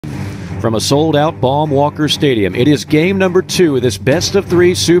from a sold-out Baum Walker Stadium. It is game number 2 of this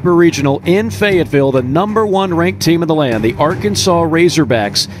best-of-3 Super Regional in Fayetteville. The number 1 ranked team in the land, the Arkansas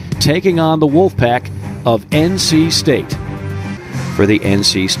Razorbacks, taking on the Wolfpack of NC State. For the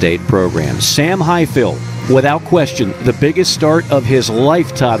NC State program, Sam Highfill, without question, the biggest start of his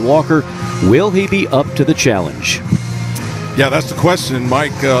life, Todd Walker. Will he be up to the challenge? Yeah, that's the question,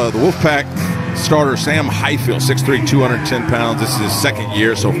 Mike. The Wolfpack starter, Sam Highfill, 6'3", 210 pounds. This is his second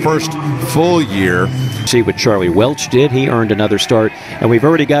year, so first full year. See what Charlie Welch did. He earned another start. And we've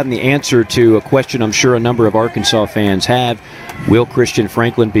already gotten the answer to a question I'm sure a number of Arkansas fans have. Will Christian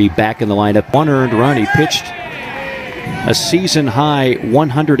Franklin be back in the lineup? 1 earned run. He pitched a season-high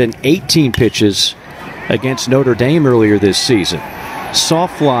 118 pitches against Notre Dame earlier this season.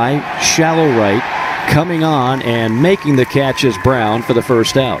 Soft fly, shallow right, coming on and making the catch is Brown for the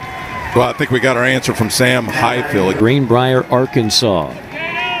first out. Well, I think we got our answer from Sam Highfill. Greenbrier, Arkansas.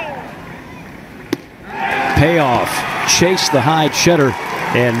 Payoff. Chased the high cheddar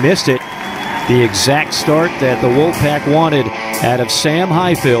and missed it. The exact start that the Wolfpack wanted out of Sam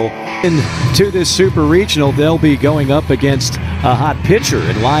Highfill. Into this Super Regional, they'll be going up against a hot pitcher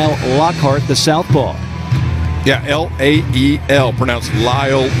in Lyle Lockhart, the southpaw. Yeah, L-A-E-L, pronounced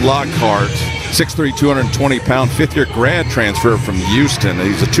Lyle Lockhart. 6'3", 220-pound, fifth-year grad transfer from Houston.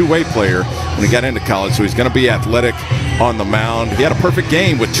 He's a two-way player when he got into college, so he's going to be athletic on the mound. He had a perfect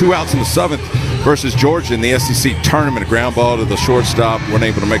game with 2 outs in the 7th versus Georgia in the SEC tournament. A ground ball to the shortstop, weren't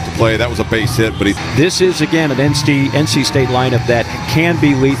able to make the play. That was a base hit, but This is, again, an NC State lineup that can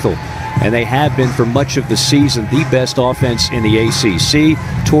be lethal, and they have been for much of the season the best offense in the ACC.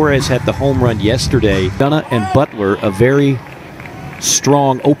 Torres had the home run yesterday. Gunna and Butler, a very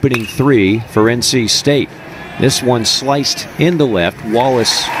strong opening 3 for NC State. This one sliced into left.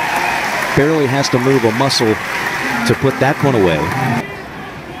 Wallace barely has to move a muscle to put that one away.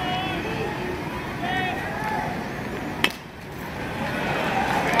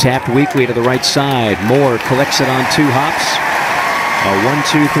 Tapped weakly to the right side. Moore collects it on 2 hops. A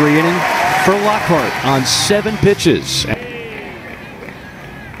 1-2-3 inning for Lockhart on 7 pitches.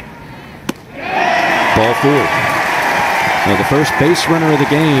 Ball 4. Now the first base runner of the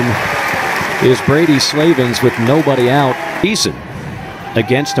game is Brady Slavens with nobody out. Season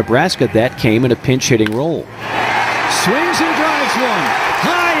against Nebraska, that came in a pinch-hitting role. Swings and drives one.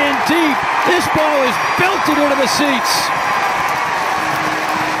 High and deep. This ball is belted into the seats.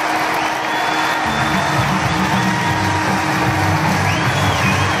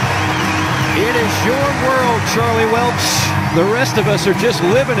 It is your world, Charlie Welch. The rest of us are just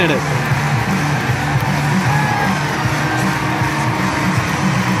living in it.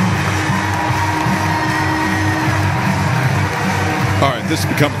 all right, this is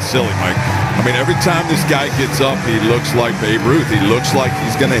becoming silly, Mike. I mean, every time this guy gets up, he looks like Babe Ruth. He looks like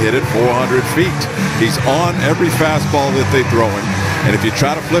he's going to hit it 400 feet. He's on every fastball that they throw him. And if you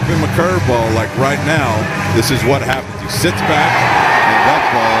try to flip him a curveball like right now, this is what happens. He sits back, and that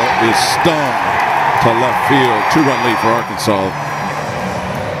ball is stung to left field. 2-run lead for Arkansas.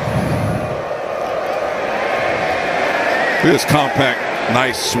 Look at this compact,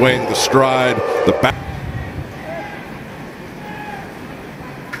 nice swing, the stride, the back.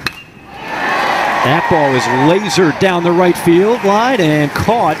 That ball is lasered down the right field line and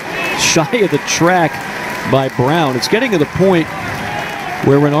caught shy of the track by Brown. It's getting to the point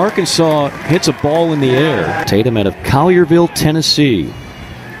where when Arkansas hits a ball in the air. Tatum out of Collierville, Tennessee.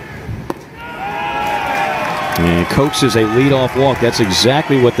 And coaxes a leadoff walk. That's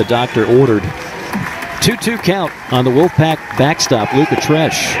exactly what the doctor ordered. 2-2 count on the Wolfpack backstop. Luka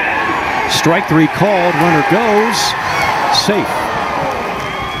Tresh. Strike 3 called. Runner goes. Safe.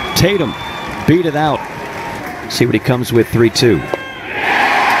 Tatum beat it out. See what he comes with. 3-2.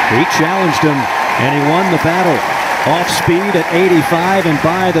 He challenged him and he won the battle. Off speed at 85 and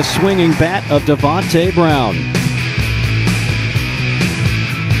by the swinging bat of Devontae Brown.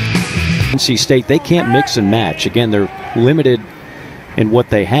 NC State, they can't mix and match. Again, they're limited in what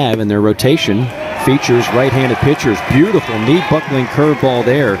they have, and their rotation features right-handed pitchers. Beautiful knee buckling curveball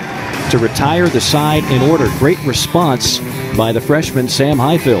there to retire the side in order. Great response by the freshman Sam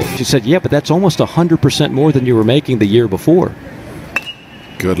Highfill. She said, yeah, but that's almost 100% more than you were making the year before.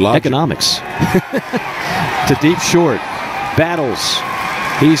 Good luck. Economics. To deep short. Battles.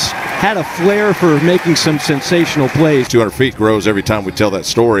 He's had a flair for making some sensational plays. 200 feet grows every time we tell that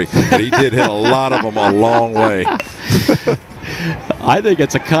story, but he did hit a lot of them a long way. I think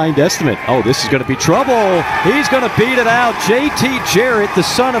it's a kind estimate. Oh, this is going to be trouble. He's going to beat it out. J.T. Jarrett, the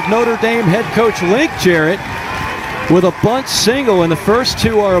son of Notre Dame head coach Link Jarrett, with a bunt single, and the first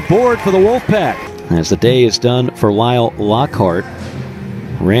 2 are aboard for the Wolfpack. As the day is done for Lyle Lockhart,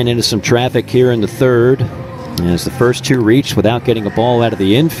 Ran into some traffic here in the third as the first two reached without getting a ball out of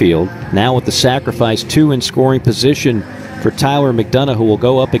the infield. Now with the sacrifice, 2 in scoring position for Tyler McDonough, who will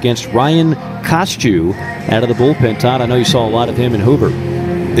go up against Ryan Kostu out of the bullpen. Todd, I know you saw a lot of him in Hoover.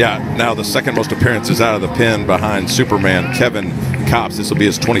 Yeah, now the second most appearances out of the pen behind Superman Kevin Kopps. This will be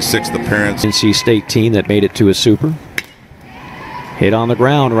his 26th appearance. NC State team that made it to a super. Hit on the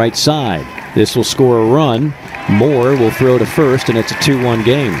ground, right side. This will score a run. Moore will throw to first, and it's a 2-1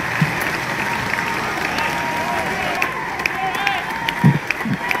 game.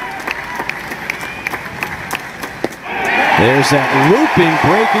 There's that looping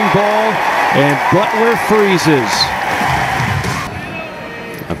breaking ball, and Butler freezes.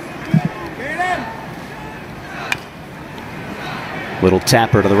 Little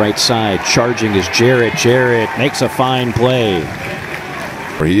tapper to the right side. Charging is Jarrett. Jarrett makes a fine play.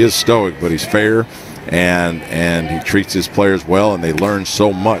 He is stoic, but he's fair, and he treats his players well, and they learn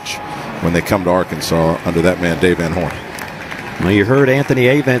so much when they come to Arkansas under that man, Dave Van Horn. Well, you heard Anthony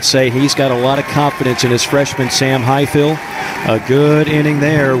Avent say he's got a lot of confidence in his freshman, Sam Highfill. A good inning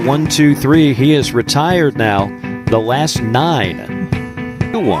there. 1, 2, 3. He is retired now. The last 9.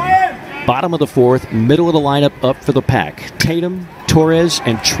 2-1. Bottom of the fourth, middle of the lineup up for the Pack. Tatum, Torres,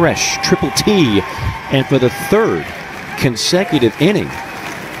 and Tresh, triple T. And for the third consecutive inning,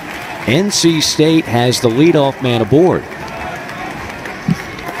 NC State has the leadoff man aboard.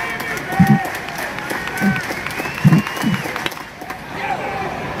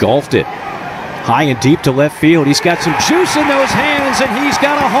 Golfed it. High and deep to left field. He's got some juice in those hands, and he's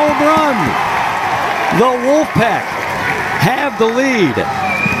got a home run. The Wolfpack have the lead.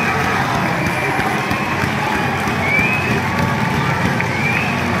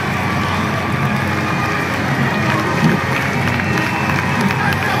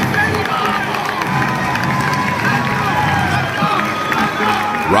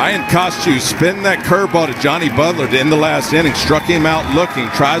 Ryan Kostu spin that curveball to Johnny Butler in the last inning, struck him out looking,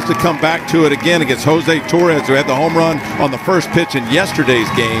 tries to come back to it again against Jose Torres, who had the home run on the first pitch in yesterday's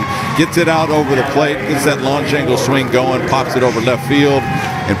game, gets it out over the plate, gets that launch angle swing going, pops it over left field,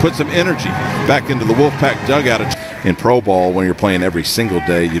 and puts some energy back into the Wolfpack dugout. In pro ball, when you're playing every single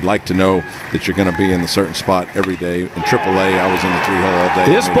day, you'd like to know that you're going to be in a certain spot every day. In AAA, I was in the 3-hole all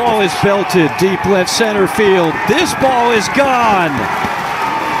day. This ball is belted deep left center field. This ball is gone.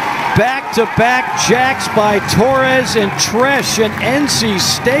 Back-to-back jacks by Torres and Tresh, and NC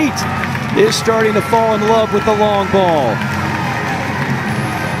State is starting to fall in love with the long ball.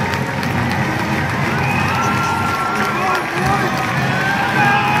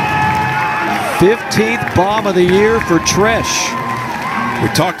 #15th bomb of the year for Tresh. We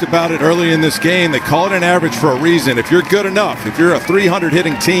talked about it early in this game. They call it an average for a reason. If you're good enough, if you're a 300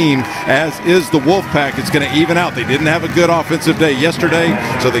 hitting team, as is the Wolfpack, it's going to even out. They didn't have a good offensive day yesterday,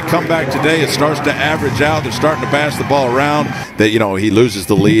 so they come back today. It starts to average out. They're starting to pass the ball around. That, you know, he loses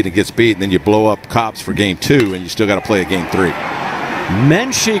the lead and gets beat, and then you blow up Kopps for game 2, and you still got to play a game 3.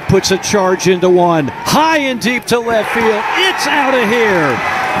 Menchik puts a charge into one. High and deep to left field. It's out of here.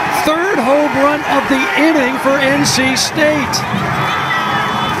 Third home run of the inning for NC State.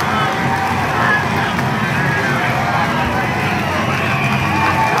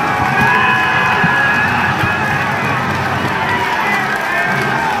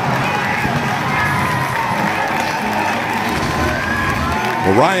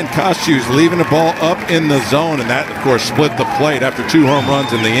 Well, Ryan Kostu's leaving the ball up in the zone, and that, of course, split the plate after 2 home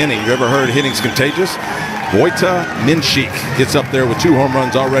runs in the inning. You ever heard hitting's contagious? Wojtek Menchik gets up there with 2 home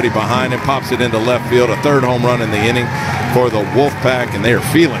runs already behind him, pops it into left field, a 3rd home run in the inning for the Wolfpack, and they are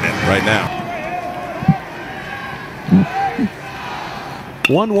feeling it right now.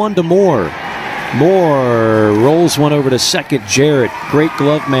 1-1 to Moore. Moore rolls one over to second. Jarrett, great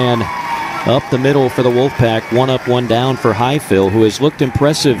glove man up the middle for the Wolfpack. 1 up, 1 down for Highfill, who has looked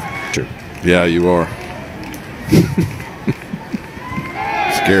impressive. Yeah, you are.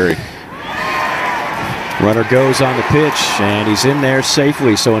 Scary. Runner goes on the pitch, and he's in there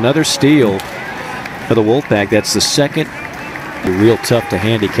safely. So another steal for the Wolfpack. That's the second. Real tough to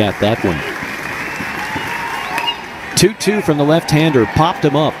handicap that one. 2-2 from the left-hander. Popped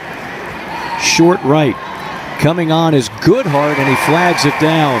him up. Short right. Coming on is Goodhart, and he flags it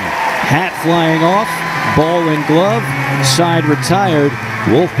down. Hat flying off. Ball in glove. Side retired.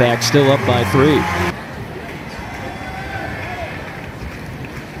 Wolfpack still up by 3.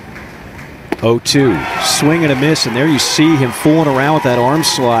 0-2. Swing and a miss, and there you see him fooling around with that arm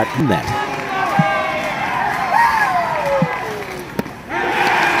slot.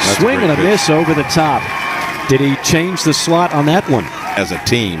 Swing and a miss over the top. Did he change the slot on that one? As a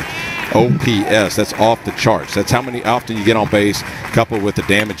team, OPS. That's off the charts. That's how often you get on base, coupled with the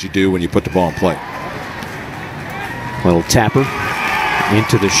damage you do when you put the ball in play. Little tapper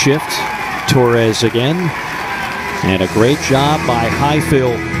into the shift. Torres again. And a great job by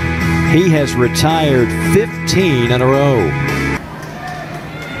Highfield. He has retired 15 in a row.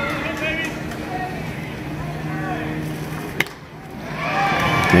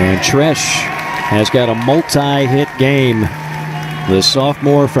 And Tresh has got a multi-hit game. The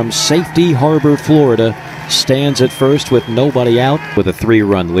sophomore from Safety Harbor, Florida, stands at first with nobody out with a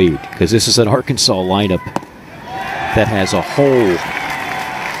 3-run lead, because this is an Arkansas lineup that has a whole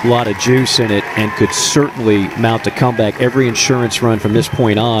lot of juice in it and could certainly mount a comeback. Every insurance run from this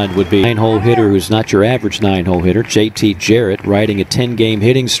point on would be a 9-hole hitter who's not your average 9-hole hitter. JT Jarrett riding a 10-game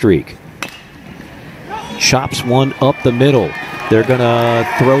hitting streak. Chops one up the middle. They're going to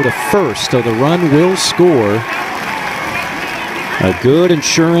throw to first, so the run will score. A good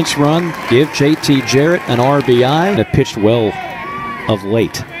insurance run. Give JT Jarrett an RBI. It pitched well of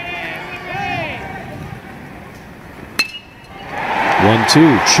late.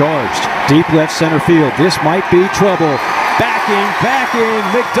 1-2, charged. Deep left center field. This might be trouble. Backing.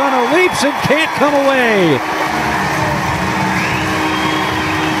 McDonough leaps and can't come away.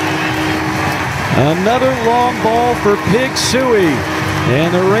 Another long ball for Pig Suey.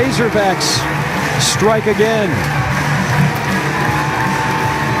 And the Razorbacks strike again.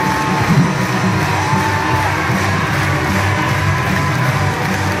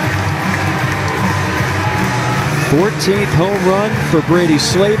 14th home run for Brady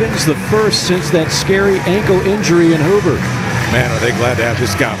Slavens, the first since that scary ankle injury in Hoover. Man, are they glad to have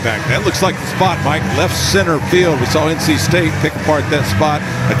this guy back. That looks like the spot, Mike. Left center field. We saw NC State pick apart that spot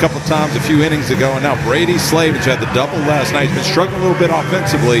a couple times a few innings ago, and now Brady Slavens had the double last night. He's been struggling a little bit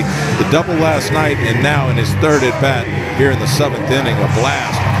offensively. The double last night, and now in his third at-bat here in the 7th inning, a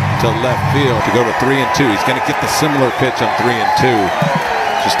blast to left field to go to 3-2. He's going to get the similar pitch on 3-2.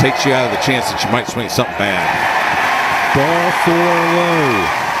 Just takes you out of the chance that you might swing something bad. Ball 4 low.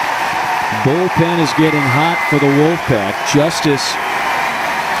 Bullpen is getting hot for the Wolfpack. Justice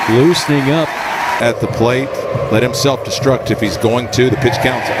loosening up at the plate. Let him self-destruct if he's going to. The pitch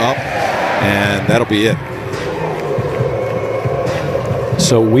count's up, and that'll be it.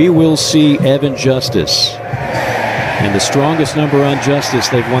 So we will see Evan Justice. And the strongest number on Justice,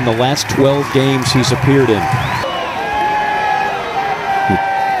 they've won the last 12 games he's appeared in.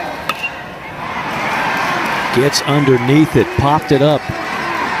 Gets underneath it, popped it up.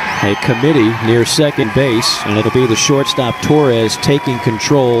 A committee near second base, and it'll be the shortstop Torres taking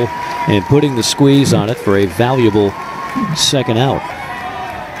control and putting the squeeze on it for a valuable second out.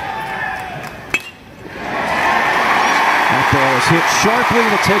 That ball is hit sharply,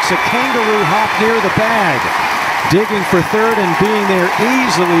 and it takes a kangaroo hop near the bag. Digging for third and being there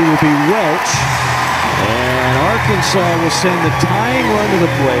easily will be Welch. And Arkansas will send the tying run to the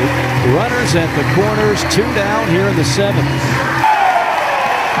plate. Runners at the corners, 2 down here in the 7th.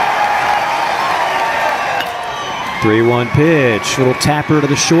 3-1 pitch, little tapper to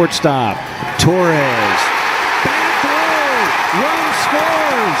the shortstop. Torres, back throw, run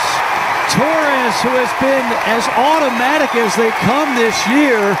scores. Torres, who has been as automatic as they come this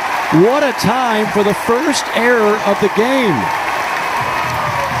year, what a time for the first error of the game.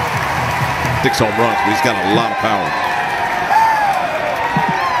 6 home runs, but he's got a lot of power.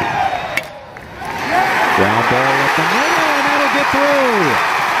 Ground ball at the middle, and that'll get through.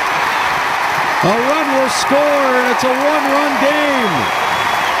 A run will score, and it's a 1-run game.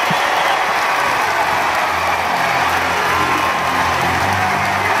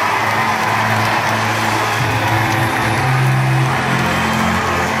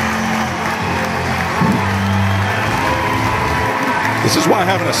 This is why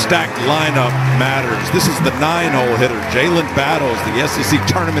having a stacked lineup matters. This is the 9-hole hitter, Jalen Battles, the SEC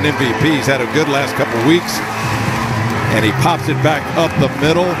tournament MVP. He's had a good last couple weeks, and he pops it back up the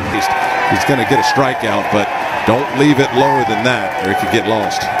middle. He's going to get a strikeout, but don't leave it lower than that, or it could get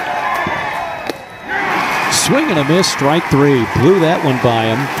lost. Swing and a miss, strike 3. Blew that one by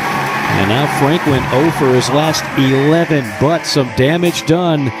him. And now Franklin 0 for his last 11, but some damage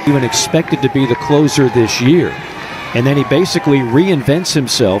done. Even expected to be the closer this year. And then he basically reinvents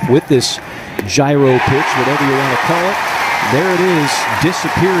himself with this gyro pitch, whatever you want to call it. There it is,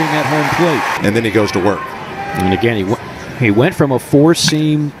 disappearing at home plate. And then he goes to work. And again, he went from a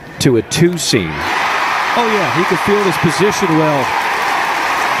 4-seam to a 2-seam. Oh yeah, he could field his position well.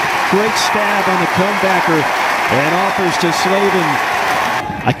 Great stab on the comebacker and offers to Slavin.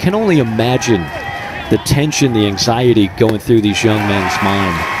 I can only imagine the tension, the anxiety going through these young men's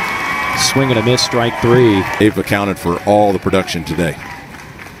mind. Swing and a miss, strike 3. They've accounted for all the production today.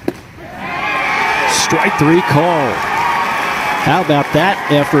 Strike three call. How about that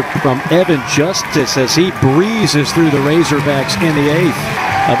effort from Evan Justice as he breezes through the Razorbacks in the 8th?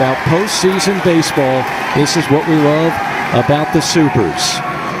 About postseason baseball, this is what we love about the Supers.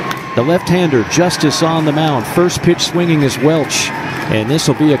 The left-hander, Justice on the mound. First pitch swinging is Welch. And this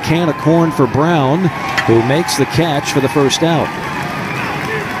will be a can of corn for Brown, who makes the catch for the first out.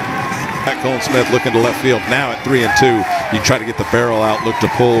 Colin Smith looking to left field now at 3-2. You try to get the barrel out, look to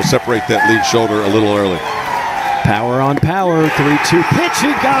pull, separate that lead shoulder a little early. Power on power, 3-2 pitch, he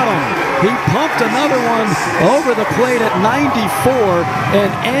got him. He pumped another one over the plate at 94,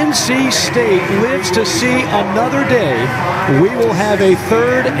 and NC State lives to see another day. We will have a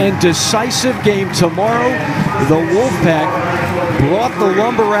third and decisive game tomorrow. The Wolfpack brought the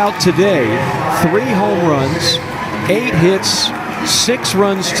lumber out today. 3 home runs, 8 hits, 6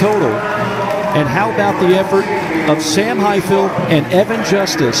 runs total. And how about the effort of Sam Highfield and Evan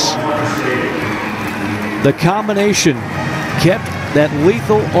Justice? The combination kept that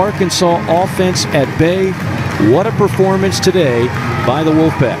lethal Arkansas offense at bay. What a performance today by the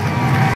Wolfpack.